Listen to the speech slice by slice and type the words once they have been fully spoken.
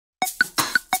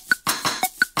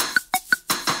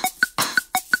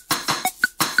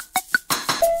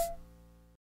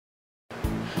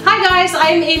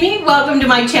I'm Amy. Welcome to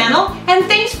my channel, and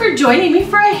thanks for joining me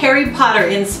for a Harry Potter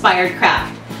inspired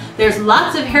craft. There's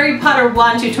lots of Harry Potter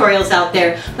wand tutorials out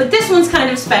there, but this one's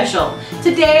kind of special.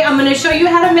 Today I'm going to show you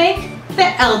how to make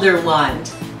the Elder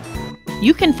Wand.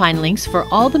 You can find links for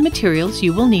all the materials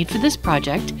you will need for this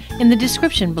project in the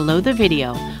description below the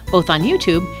video, both on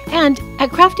YouTube and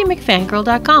at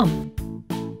CraftyMcFangirl.com.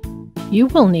 You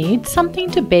will need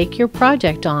something to bake your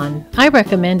project on. I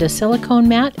recommend a silicone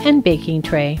mat and baking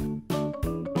tray,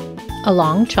 a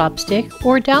long chopstick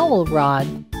or dowel rod,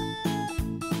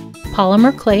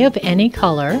 polymer clay of any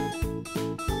color,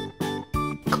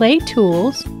 clay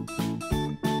tools,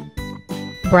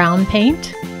 brown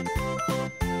paint,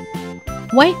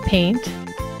 white paint,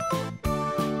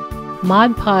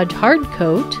 Mod Podge hard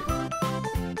coat,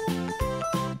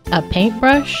 a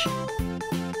paintbrush,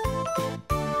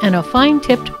 and a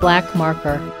fine-tipped black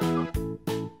marker.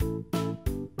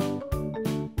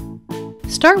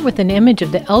 Start with an image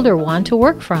of the Elder Wand to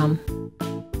work from.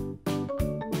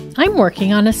 I'm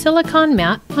working on a silicone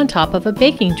mat on top of a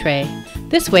baking tray.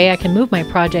 This way I can move my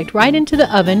project right into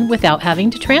the oven without having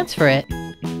to transfer it.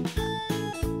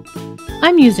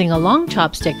 I'm using a long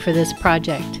chopstick for this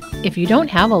project. If you don't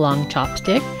have a long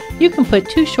chopstick, you can put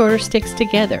two shorter sticks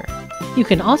together. You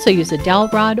can also use a dowel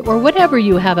rod or whatever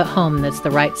you have at home that's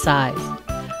the right size.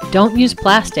 Don't use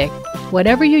plastic.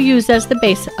 Whatever you use as the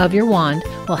base of your wand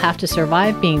will have to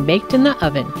survive being baked in the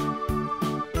oven.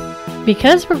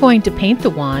 Because we're going to paint the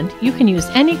wand, you can use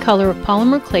any color of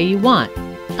polymer clay you want.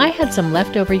 I had some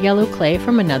leftover yellow clay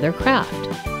from another craft.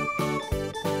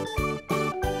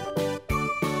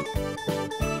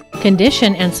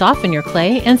 Condition and soften your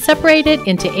clay and separate it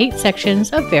into 8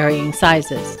 sections of varying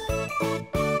sizes.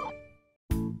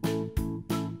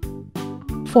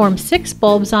 Form 6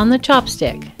 bulbs on the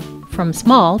chopstick, from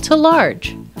small to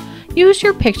large. Use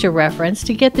your picture reference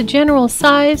to get the general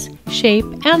size, shape,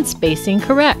 and spacing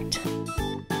correct.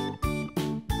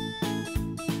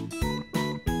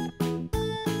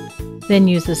 Then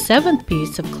use a 7th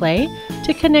piece of clay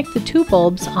to connect the 2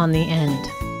 bulbs on the end.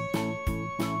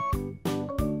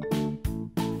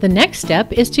 The next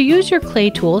step is to use your clay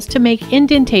tools to make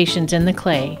indentations in the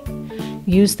clay.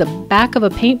 Use the back of a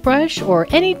paintbrush or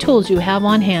any tools you have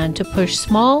on hand to push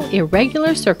small,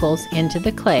 irregular circles into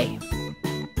the clay.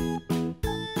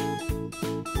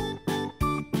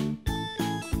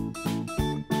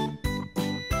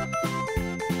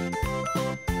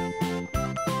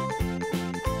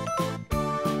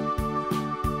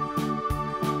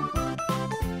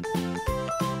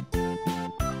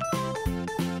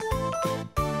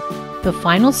 The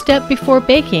final step before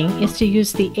baking is to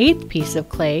use the 8th piece of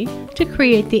clay to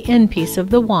create the end piece of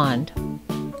the wand.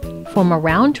 Form a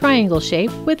round triangle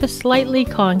shape with a slightly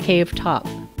concave top.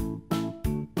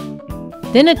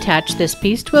 Then attach this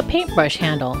piece to a paintbrush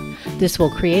handle. This will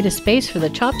create a space for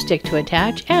the chopstick to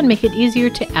attach and make it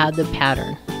easier to add the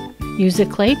pattern. Use a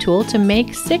clay tool to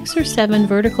make 6 or 7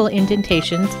 vertical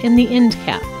indentations in the end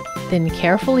cap. Then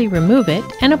carefully remove it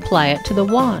and apply it to the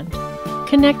wand.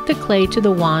 Connect the clay to the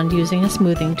wand using a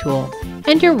smoothing tool,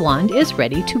 and your wand is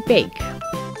ready to bake.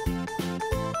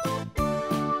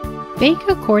 Bake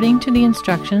according to the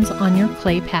instructions on your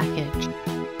clay package.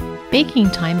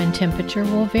 Baking time and temperature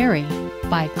will vary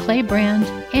by clay brand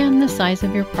and the size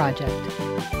of your project.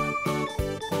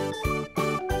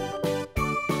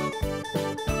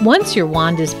 Once your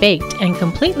wand is baked and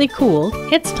completely cooled,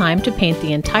 it's time to paint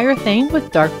the entire thing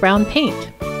with dark brown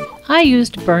paint. I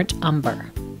used burnt umber.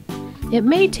 It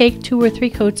may take 2 or 3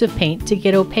 coats of paint to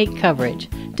get opaque coverage,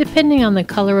 depending on the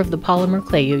color of the polymer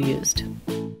clay you used.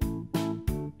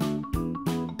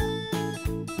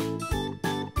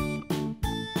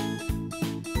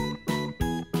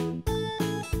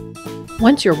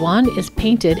 Once your wand is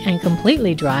painted and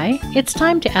completely dry, it's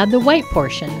time to add the white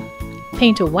portion.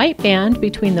 Paint a white band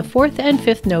between the 4th and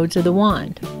 5th nodes of the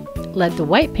wand. Let the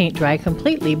white paint dry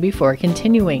completely before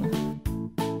continuing.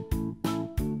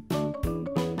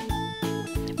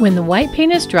 When the white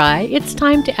paint is dry, it's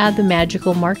time to add the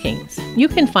magical markings. You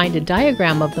can find a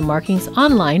diagram of the markings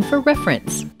online for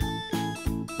reference.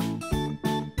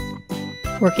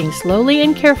 Working slowly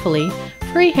and carefully,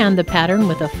 freehand the pattern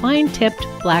with a fine-tipped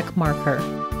black marker.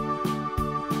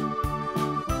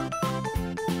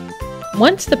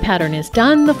 Once the pattern is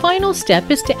done, the final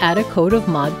step is to add a coat of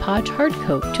Mod Podge hard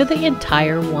coat to the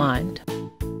entire wand.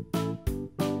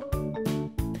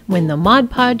 When the Mod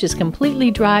Podge is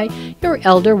completely dry, your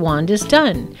Elder Wand is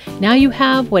done. Now you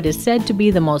have what is said to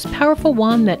be the most powerful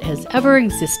wand that has ever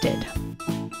existed.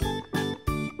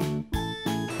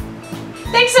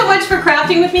 Thanks so much for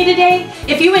crafting with me today.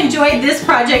 If you enjoyed this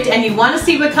project and you want to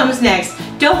see what comes next,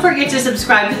 don't forget to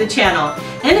subscribe to the channel.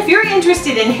 And if you're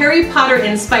interested in Harry Potter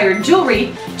inspired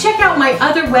jewelry, check out my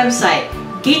other website,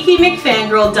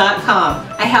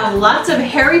 GeekyMcFangirl.com. I have lots of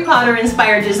Harry Potter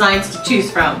inspired designs to choose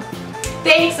from.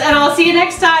 Thanks, and I'll see you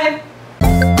next time.